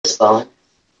crossbow.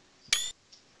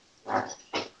 Alright.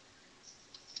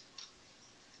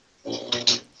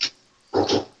 And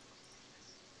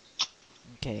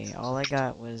Okay, all I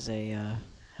got was a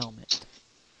helmet.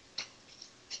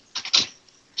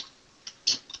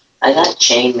 I got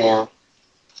chainmail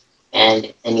and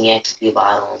an EXP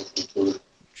bottle and some food.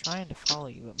 I'm trying to follow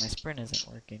you, but my sprint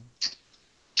isn't working.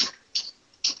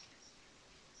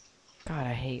 God,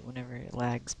 I hate whenever it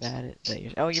lags bad. That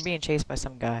you're. Oh, you're being chased by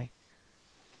some guy.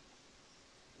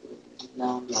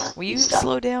 No, I'm not. Will You you stop.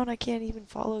 slow down? I can't even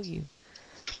follow you.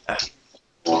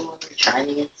 Well, we're trying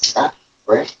to get stuff,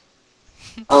 Brick.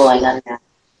 Oh, I got it now.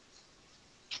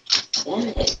 Damn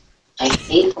it. I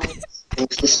hate when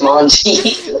it's the small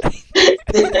G.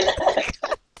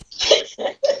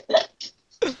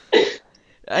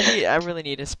 I really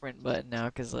need a sprint button now,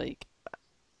 cause like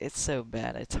it's so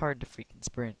bad. It's hard to freaking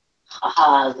sprint.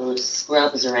 Haha, those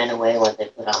scrubs ran away when they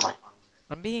put on my armor.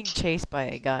 I'm being chased by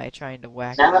a guy trying to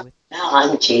whack me Now, with. now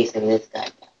I'm chasing this guy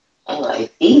down. Oh, I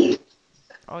see.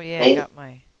 Oh yeah, I They, got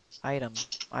my item.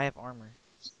 I have armor.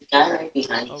 the guy right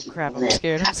behind Oh you. crap, I'm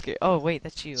scared. I'm scared. Oh wait,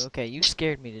 that's you. Okay, you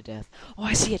scared me to death. Oh,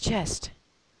 I see a chest.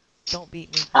 Don't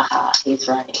beat me. Haha, he's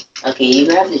running. Okay, you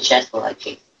grab the chest while I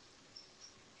chase.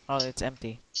 Oh, it's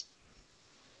empty.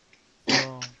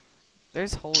 Oh,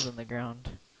 there's holes in the ground.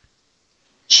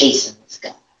 Chasing this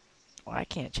guy. Well, I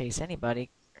can't chase anybody.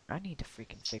 I need to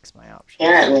freaking fix my options.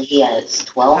 Apparently he has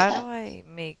 12 How do health. I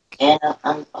make And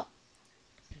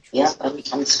yep,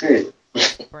 I'm screwed.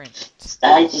 sprint? This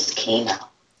guy just came out.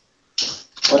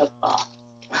 What a bop.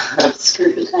 I'm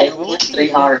screwed. I What only would have be a 3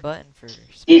 good hearts. button for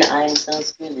Dude, sprint? I am so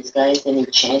screwed. This guy is an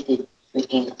enchanted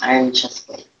freaking iron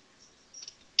chestplate.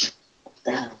 What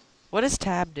the hell? What does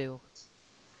tab do?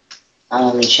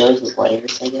 It shows the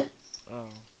players, I guess. Oh.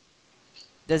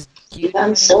 Does Q Dude, do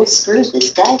I'm so anything? screwed.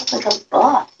 This guy's like a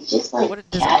bot. He's just like What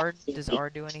cat. does R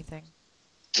do anything?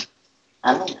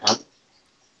 I don't know.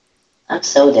 I'm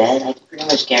so dead. I can pretty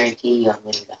much guarantee you I'm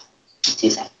gonna die. 2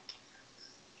 seconds.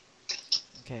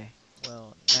 Okay.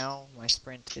 Well, now my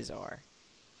sprint is R.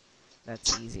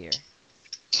 That's easier.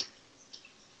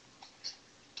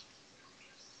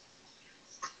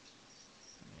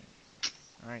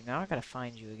 Alright, now I gotta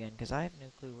find you again, because I have no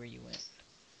clue where you went.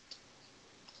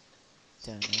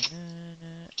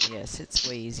 Dun-dun-dun-dun. Yes, it's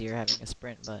way easier having a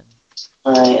sprint button.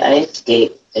 I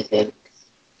escaped, I think.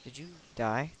 Did you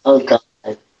die? Oh god.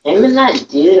 Him and that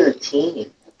dude are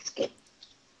teaming. Escape.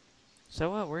 So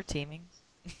what? We're teaming.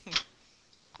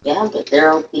 Yeah, but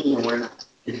they're OP and we're not.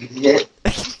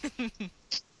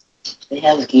 They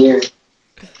have gear.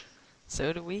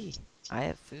 So do we. I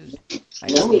have food. I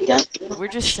No, just we need. don't. We're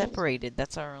just separated.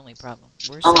 That's our only problem.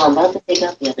 We're Oh, I'm separated. about to take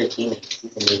out the other teammates.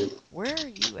 He's a noob. Where are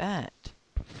you at?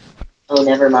 Oh,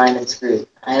 never mind. I'm screwed.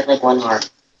 I have like 1 heart.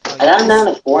 Oh, I got him down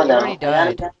to 4 you though. already I got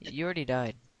him died. down. You already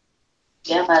died.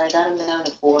 Yeah, but I got him down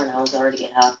to 4 and I was already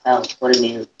at half health. What a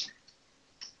noob.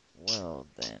 Well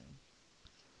then.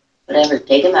 Whatever.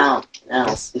 Take him out now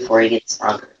Guess before he gets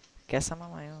stronger. I'm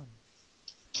on my own.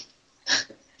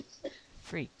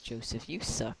 Freak, Joseph, you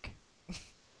suck.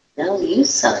 No, you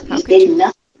suck. How You could did you?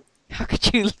 nothing. How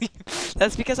could you leave?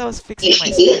 That's because I was fixing my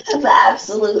You sprint. have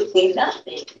absolutely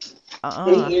nothing.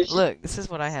 You're just Look, this is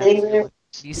what I have. sitting there Look,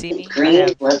 do you see with me?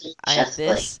 green leather I have chest plate.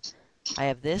 this. I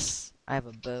have this. I have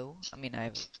a bow. I mean, I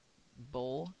have a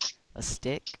bowl, a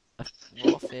stick, a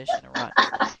raw fish, and a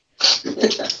rotten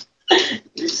fish.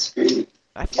 You're screwed.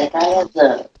 I feel That guy has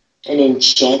an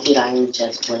enchanted iron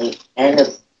chest plate and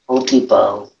a OP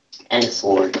bow and a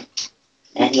sword.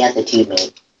 And he has a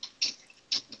teammate.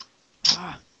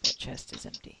 Ah, that chest is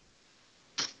empty.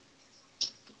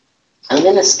 I'm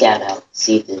gonna scout out,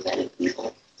 see if there's any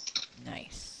people.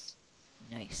 Nice.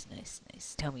 Nice, nice,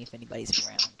 nice. Tell me if anybody's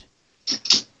around.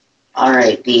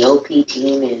 Alright, the OP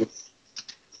team is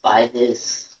by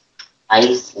this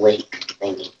ice lake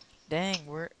thingy. Dang,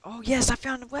 oh yes, I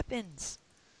found the weapons!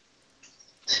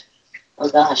 Oh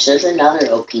gosh, there's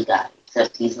another OP guy,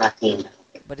 except he's not teamed up.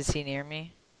 But is he near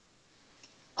me?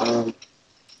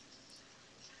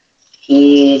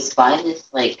 He's by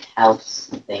this, like, house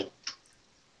thing.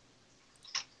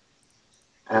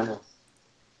 I don't know.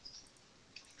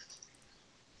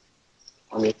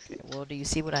 Let me see. Okay, well, do you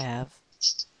see what I have?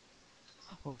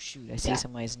 Oh shoot, I see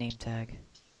somebody's name tag.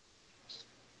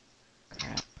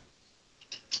 Crap.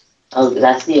 Oh,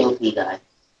 that's the OP guy.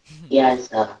 He has,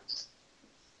 Oh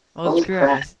holy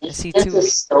crap, crap. I see He has two. a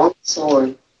stone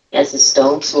sword. He has a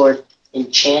stone sword,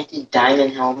 enchanted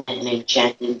diamond helmet, and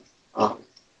enchanted,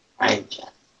 iron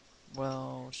chest.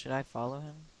 Well, should I follow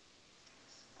him?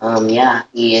 Yeah,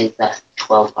 he is at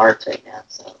 12 hearts right now,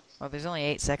 so. Oh, there's only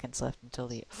 8 seconds left until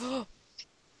the...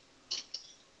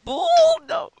 Bull!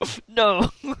 No! No!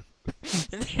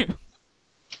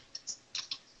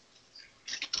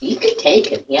 You could take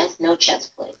him. He has no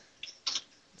chest plate.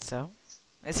 So?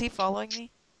 Is he following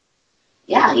me?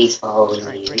 Yeah, he's following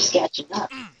Alright, you. bring He's him. catching up.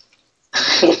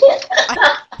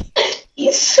 I...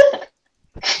 He's...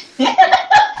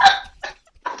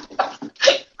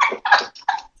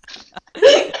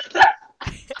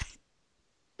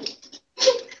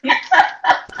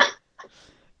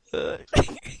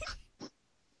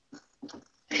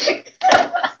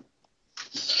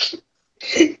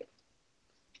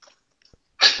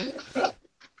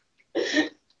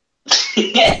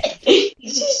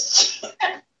 He's just...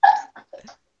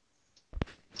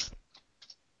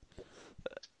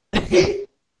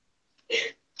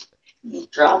 You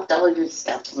dropped all your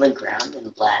stuff on the ground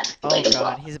and laughed Oh like a god,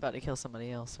 block. he's about to kill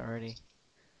somebody else already.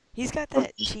 He's got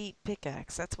that cheap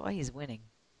pickaxe, that's why he's winning.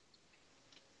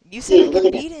 You said I Dude, look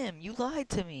could at that. beat him, you lied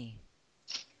to me.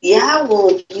 Yeah, well,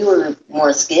 if you were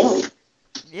more skilled.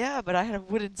 Yeah, but I had a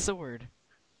wooden sword.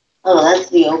 Oh, that's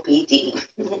the OP team.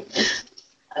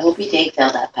 I hope he takes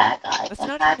out that Pat guy. That's That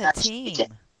not Pat even a guy should be team.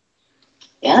 dead.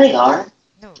 Yeah, they are.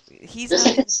 No, he's There's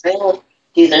not like a even... trail of...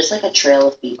 Dude, there's like a trail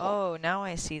of people. Oh, now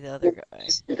I see the other guy.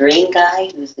 There's the green guy,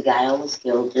 who's the guy almost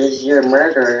killed. There's your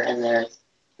murderer, and there's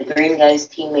the green guy's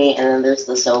teammate, and then there's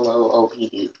the solo OP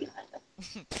dude behind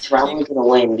him. It's probably gonna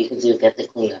win because you'll get the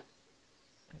cleanup.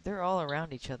 They're all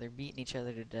around each other, beating each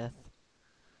other to death.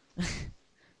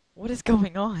 What is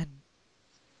going on?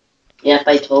 Yep,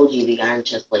 I told you the Iron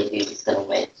Chest Plate dude is gonna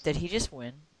win. Did he just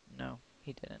win? No,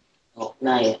 he didn't. Oh,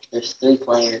 not yet. There's 3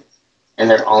 players, and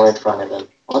they're all in front of him.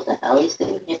 What the hell? He's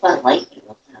getting hit by lightning.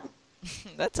 What the hell?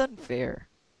 That's unfair.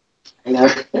 I know.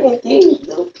 He's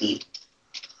OP.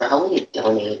 Probably a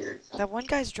donator. That one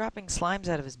guy's dropping slimes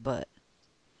out of his butt.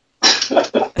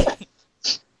 What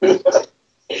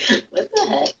the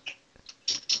heck?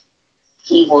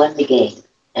 He won the game,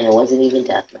 and it wasn't even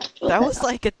deathmatch. That was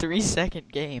like a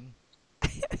 3-second game.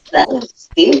 That was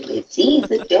stupid. See,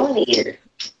 he's a donator.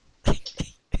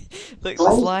 Look, the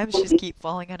slimes just keep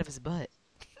falling out of his butt.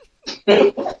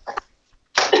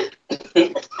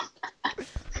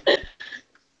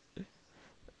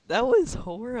 That was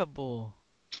horrible.